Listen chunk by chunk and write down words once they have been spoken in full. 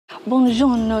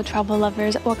Buongiorno, travel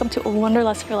lovers. Welcome to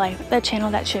Wanderlust for Life, the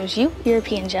channel that shows you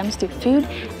European gems through food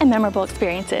and memorable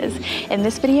experiences. In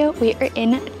this video, we are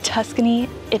in Tuscany,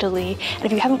 Italy. And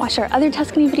if you haven't watched our other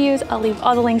Tuscany videos, I'll leave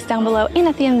all the links down below and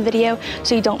at the end of the video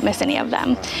so you don't miss any of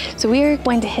them. So we are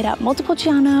going to hit up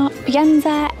Montepulciano,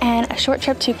 Pienza, and a short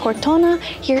trip to Cortona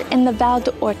here in the Val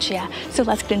d'Orcia. So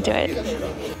let's get into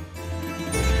it.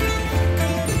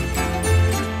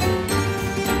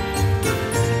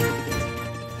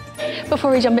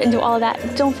 Before we jump into all of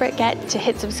that, don't forget to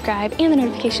hit subscribe and the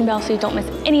notification bell so you don't miss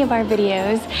any of our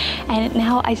videos. And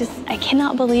now I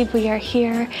cannot believe we are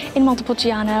here in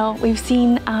Montepulciano. We've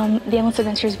seen the Endless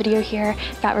Adventures video here,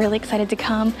 got really excited to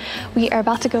come. We are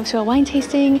about to go to a wine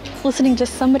tasting, listening to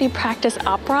somebody practice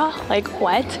opera, like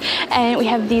what? And we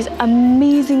have these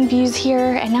amazing views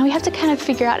here, and now we have to kind of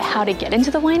figure out how to get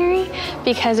into the winery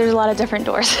because there's a lot of different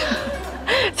doors.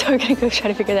 So we're gonna go try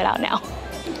to figure that out now.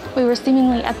 We were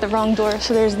seemingly at the wrong door,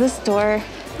 so there's this door,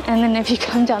 and then if you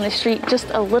come down the street just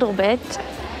a little bit,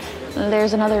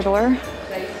 there's another door.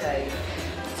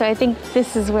 So I think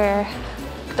this is where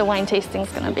the wine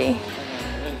tasting's gonna be.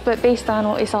 But based on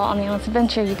what we saw on the Endless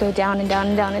Adventure, you go down and down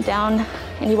and down and down,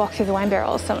 and you walk through the wine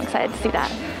barrels, so I'm excited to see that.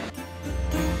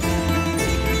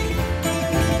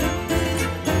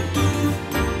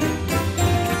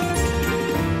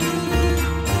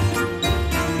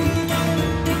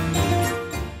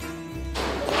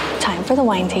 For the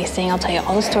wine tasting, I'll tell you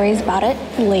all the stories about it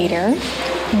later.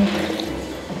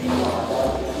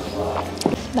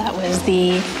 That was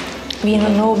the Vino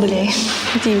Nobile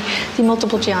di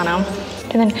Montepulciano.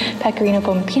 And then Pecorino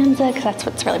con Pienza, because that's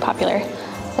what's really popular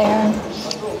there.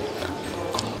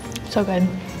 So good.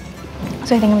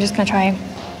 So I think I'm just gonna try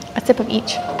a sip of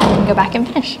each and then go back and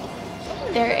finish.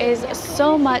 There is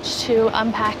so much to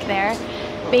unpack there.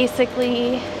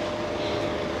 Basically,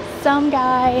 some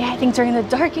guy, I think during the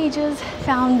Dark Ages,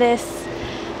 found this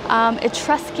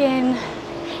Etruscan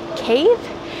cave,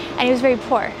 and he was very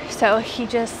poor. So he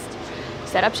just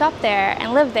set up shop there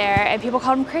and lived there, and people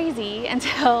called him crazy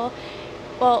until,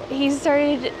 well, he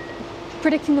started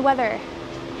predicting the weather.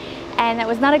 And that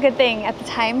was not a good thing at the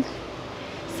time.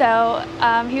 So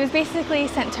he was basically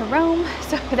sent to Rome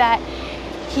so that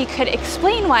he could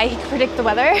explain why he could predict the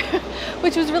weather,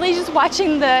 which was really just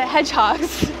watching the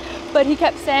hedgehogs. But he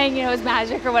kept saying, you know, it was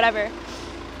magic or whatever.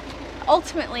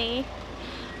 Ultimately,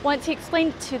 once he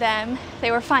explained it to them,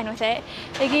 they were fine with it.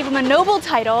 They gave him a noble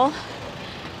title.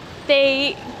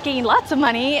 They gained lots of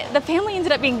money. The family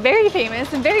ended up being very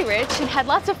famous and very rich and had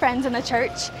lots of friends in the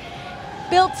church.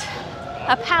 Built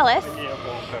a palace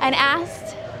and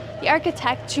asked the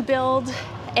architect to build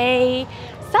a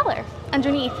cellar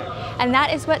underneath. And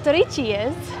that is what Ricci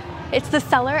is. It's the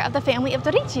cellar of the family of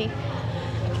Ricci.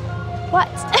 What?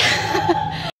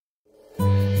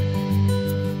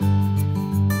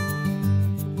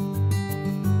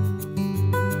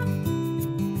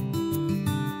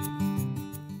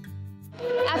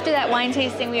 After that wine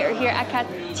tasting, we are here at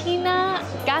Catena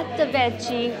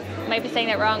Gattavecchi. Might be saying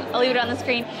that wrong. I'll leave it on the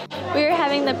screen. We are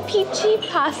having the peachy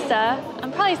pasta.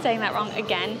 I'm probably saying that wrong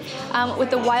again. With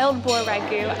the wild boar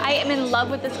ragu. I am in love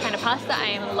with this kind of pasta. I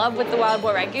am in love with the wild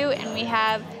boar ragu, and we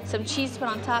have some cheese put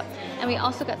on top, and we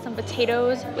also got some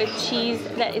potatoes with cheese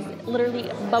that is literally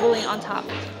bubbling on top.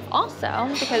 Also,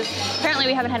 because apparently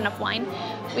we haven't had enough wine,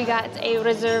 we got a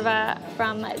reserva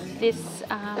from this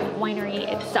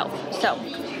winery itself. So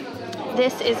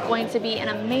this is going to be an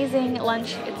amazing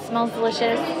lunch. It smells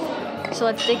delicious. So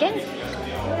let's dig in.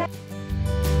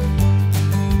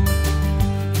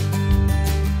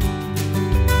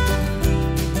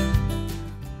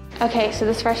 Okay, so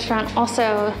this restaurant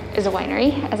also is a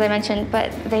winery, as I mentioned,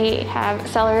 but they have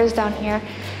cellars down here.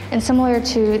 And similar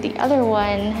to the other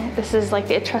one, this is like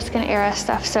the Etruscan era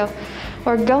stuff. So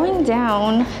we're going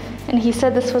down, and he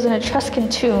said this was an Etruscan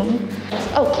tomb.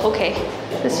 Oh, okay.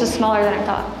 This was smaller than I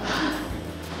thought.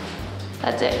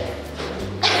 That's it.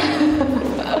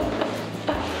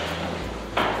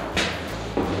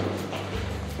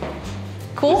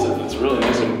 Cool. It's really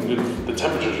nice, and the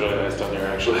temperature's really nice down here,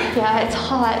 actually. Yeah, it's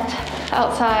hot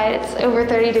outside. It's over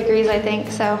 30 degrees, I think.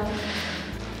 So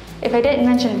if I didn't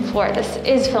mention before, this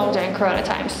is filmed during Corona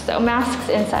times. So masks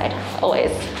inside, always.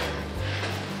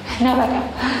 Now back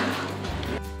up.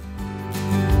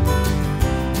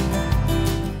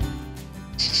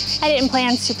 I didn't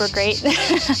plan super great.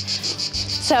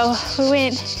 So we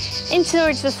went in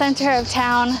towards the center of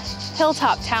town,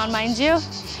 hilltop town, mind you,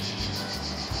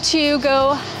 to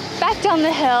go back down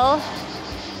the hill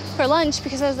for lunch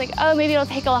because I was like, oh, maybe it'll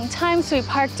take a long time, so we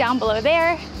parked down below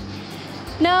there.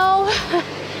 No,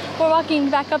 we're walking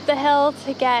back up the hill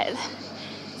to get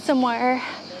some more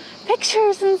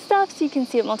pictures and stuff so you can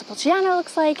see what Montepulciano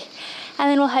looks like. And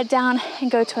then we'll head down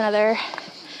and go to another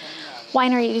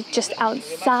winery just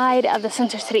outside of the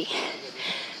center city.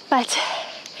 But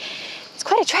it's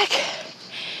quite a trek.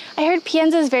 I heard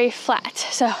Pienza is very flat,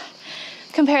 so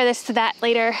compare this to that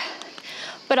later.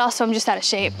 But also I'm just out of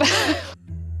shape.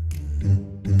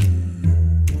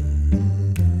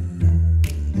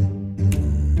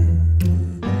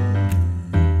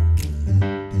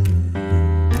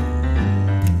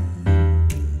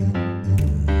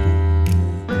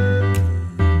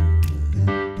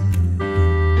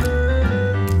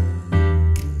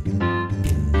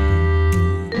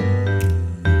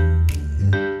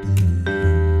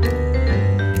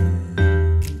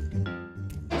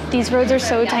 These roads are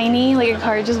so tiny, like a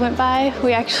car just went by.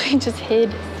 We actually just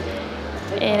hid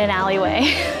in an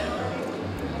alleyway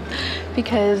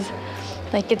because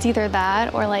like it's either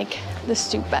that or like the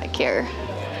stoop back here.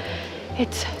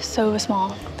 It's so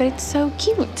small, but it's so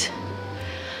cute.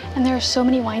 And there are so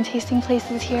many wine tasting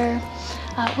places here.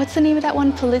 What's the name of that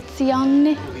one?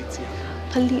 Poliziano?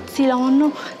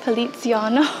 Poliziano.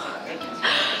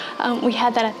 We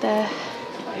had that at the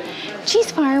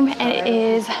cheese farm and it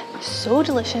is so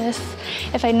delicious.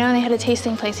 If I'd known they had a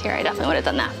tasting place here, I definitely would have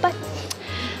done that. But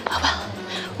oh well,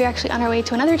 we're actually on our way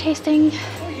to another tasting.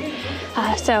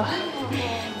 So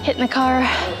hitting the car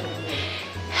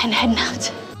and heading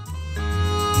out.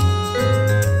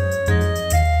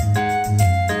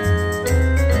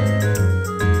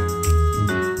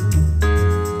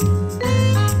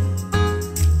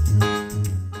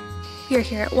 We are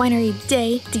here at Winery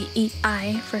Dei,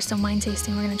 D-E-I, for some wine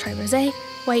tasting. We're gonna try rosé,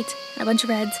 white, and a bunch of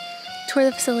reds, tour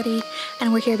the facility,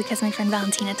 and we're here because my friend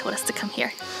Valentina told us to come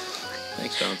here.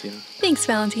 Thanks, Valentina. Thanks,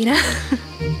 Valentina.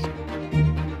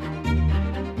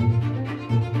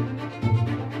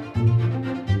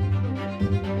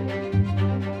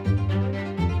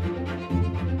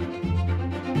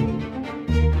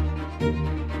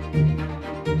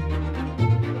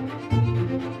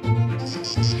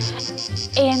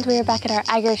 And we're back at our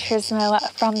agriturismo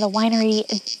from the Winery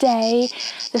Dei.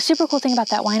 The super cool thing about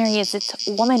that winery is it's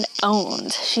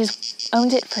woman-owned. She's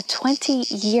owned it for 20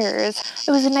 years.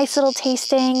 It was a nice little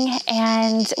tasting,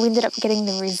 and we ended up getting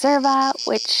the Reserva,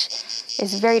 which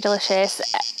is very delicious.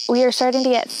 We are starting to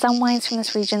get some wines from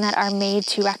this region that are made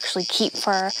to actually keep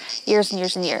for years and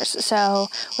years and years. So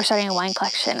we're starting a wine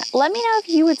collection. Let me know if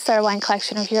you would start a wine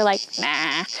collection, or if you're like,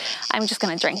 nah, I'm just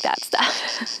gonna drink that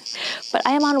stuff. But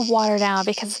I am on water now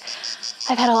because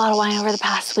I've had a lot of wine over the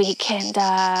past week, and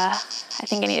I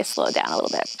think I need to slow it down a little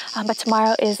bit. But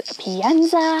tomorrow is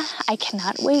Pienza. I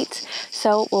cannot wait.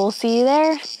 So we'll see you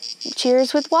there.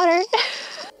 Cheers with water.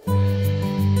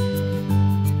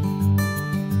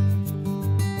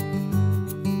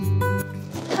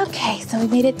 Okay, so we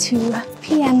made it to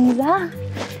Pienza.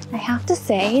 I have to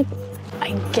say,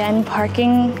 again,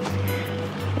 parking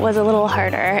was a little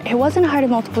harder. It wasn't hard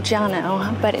in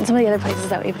Montepulciano, but in some of the other places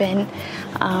that we've been,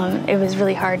 it was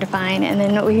really hard to find. And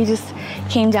then we just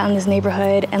came down this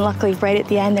neighborhood, and luckily right at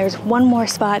the end, there's one more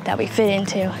spot that we fit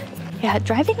into. Yeah,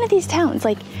 driving to these towns,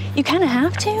 like, you kind of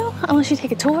have to, unless you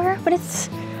take a tour, but it's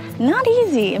not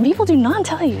easy, and people do not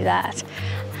tell you that.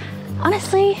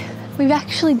 Honestly, we've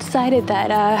actually decided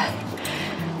that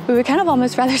we would kind of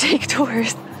almost rather take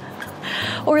tours,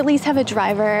 or at least have a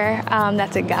driver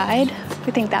that's a guide.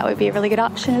 We think that would be a really good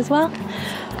option as well.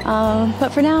 But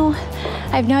for now,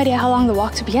 I have no idea how long the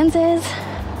walk to Pienza is,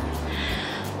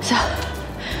 so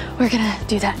we're gonna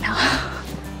do that now.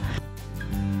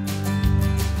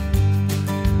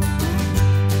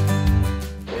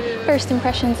 First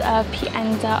impressions of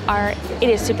Pienza are, it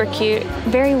is super cute,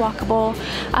 very walkable.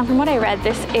 From what I read,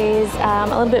 this is a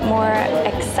little bit more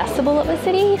accessible of a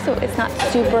city, so it's not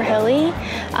super hilly,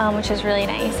 which is really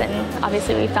nice, and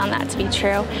obviously we found that to be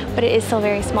true, but it is still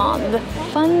very small. The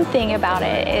fun thing about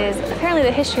it is, apparently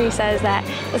the history says that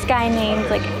this guy named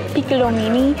like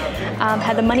Michelin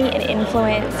had the money and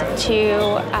influence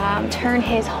to turn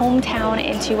his hometown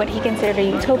into what he considered a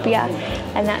utopia,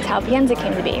 and that's how Pienza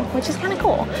came to be, which is kind of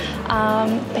cool.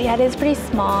 But yeah, it is pretty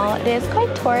small. It is quite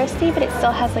touristy, but it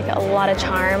still has like a lot of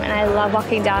charm, and I love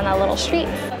walking down that little street.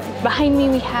 Behind me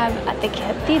we have the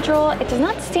cathedral. It does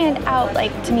not stand out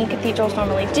like, to me, cathedrals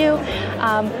normally do,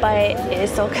 but it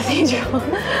is still a cathedral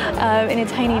in a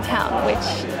tiny town,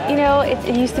 which, you know,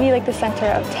 it used to be like the center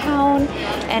of town,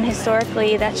 and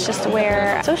historically that's just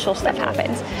where social stuff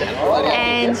happens.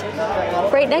 And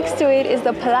right next to it is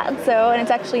the palazzo, and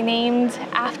it's actually named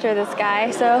after this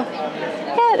guy. So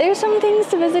yeah, there's some things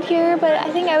to visit here, but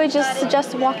I think I would just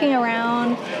suggest walking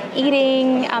around,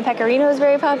 eating. Pecorino is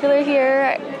very popular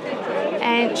here,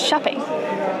 and shopping.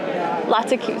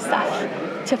 Lots of cute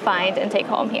stuff to find and take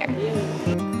home here.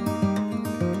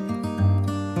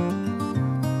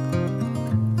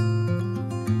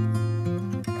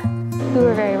 We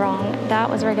were very wrong. That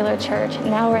was a regular church.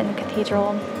 Now we're in the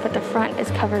cathedral, but the front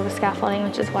is covered with scaffolding,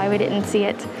 which is why we didn't see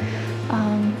it.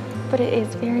 But it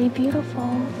is very beautiful.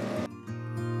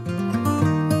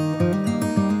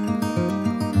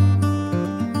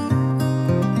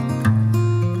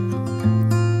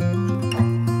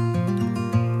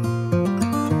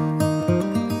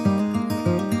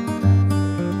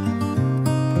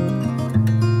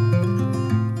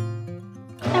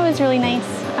 That was really nice.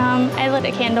 I lit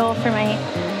a candle for my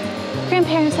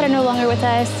grandparents that are no longer with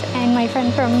us, and my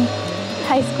friend from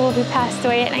high school who passed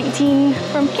away at 19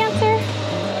 from cancer.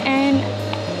 And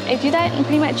I do that in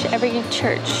pretty much every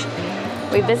church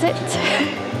we visit.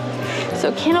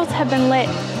 So candles have been lit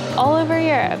all over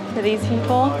Europe for these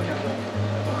people.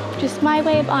 Just my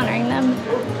way of honoring them.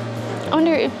 I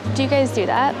wonder do you guys do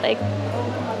that?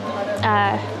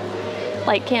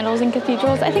 Like candles in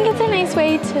cathedrals? I think it's a nice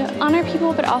way to honor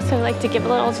people, but also like to give a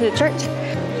little to the church.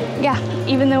 Yeah,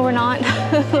 even though we're not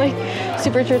like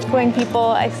super church going people,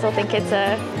 I still think it's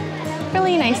a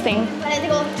really nice thing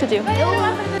to do.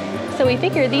 So we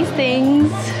figured these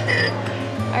things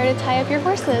are to tie up your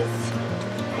horses.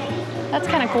 That's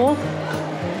kind of cool.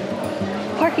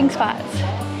 Parking spots.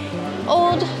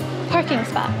 Old parking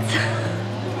spots.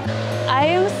 I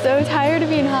am so tired of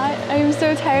being hot. I am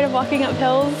so tired of walking up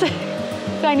hills,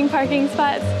 finding parking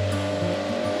spots.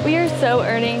 We are so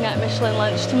earning that Michelin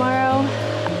lunch tomorrow.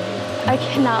 I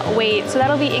cannot wait. So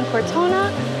that'll be in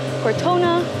Cortona.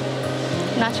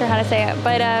 I'm not sure how to say it,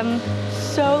 but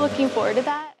so looking forward to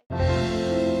that.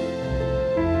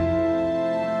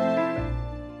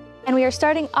 And we are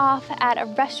starting off at a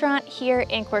restaurant here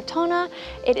in Cortona.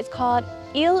 It is called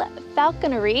Il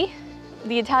Falconery.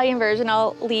 The Italian version,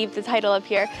 I'll leave the title up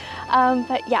here.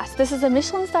 But yes, this is a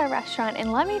Michelin star restaurant,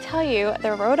 and let me tell you,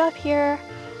 the road up here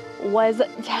was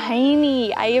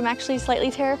tiny. I am actually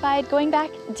slightly terrified going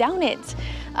back down it.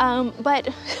 But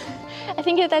I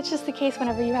think that's just the case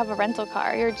whenever you have a rental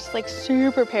car. You're just like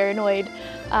super paranoid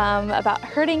about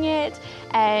hurting it.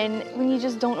 And when you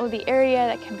just don't know the area,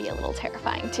 that can be a little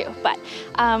terrifying too. But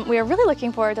we are really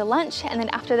looking forward to lunch. And then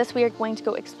after this, we are going to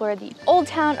go explore the old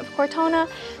town of Cortona.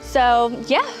 So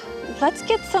yeah, let's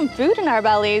get some food in our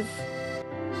bellies.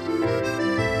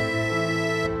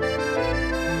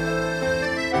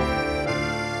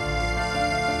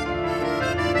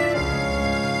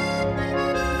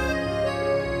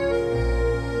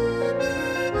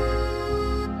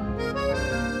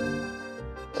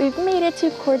 We've made it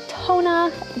to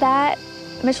Cortona. That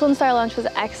Michelin star lunch was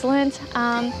excellent.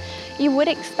 You would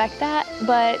expect that,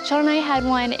 but Sean and I had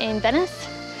one in Venice,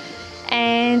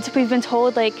 and we've been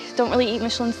told like don't really eat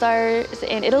Michelin stars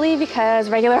in Italy because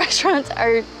regular restaurants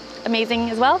are amazing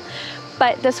as well.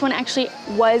 But this one actually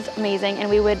was amazing,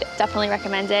 and we would definitely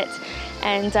recommend it.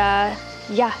 And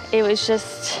yeah, it was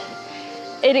just,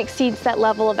 it exceeds that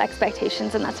level of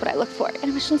expectations, and that's what I look for in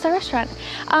a Michelin star restaurant.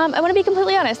 I want to be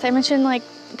completely honest. I mentioned like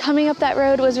coming up that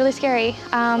road was really scary.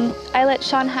 I let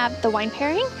Sean have the wine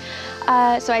pairing,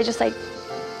 so I just like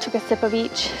took a sip of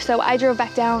each. So I drove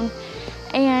back down,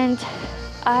 and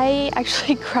I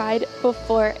actually cried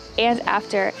before and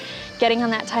after getting on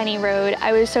that tiny road.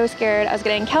 I was so scared I was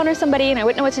gonna encounter somebody and I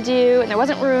wouldn't know what to do, and there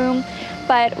wasn't room.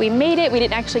 But we made it. We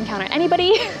didn't actually encounter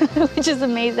anybody, which is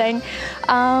amazing.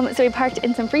 So we parked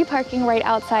in some free parking right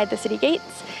outside the city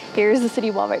gates. Here's the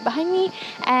city wall right behind me.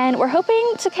 And we're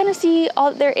hoping to kind of see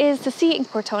all there is to see in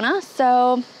Cortona.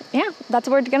 So yeah, that's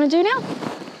what we're gonna do now.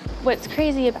 What's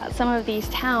crazy about some of these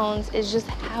towns is just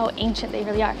how ancient they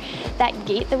really are. That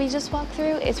gate that we just walked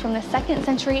through is from the 2nd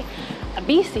century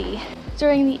BC,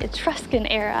 during the Etruscan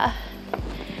era.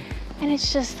 And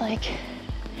it's just like,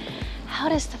 how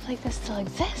does stuff like this still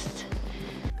exist?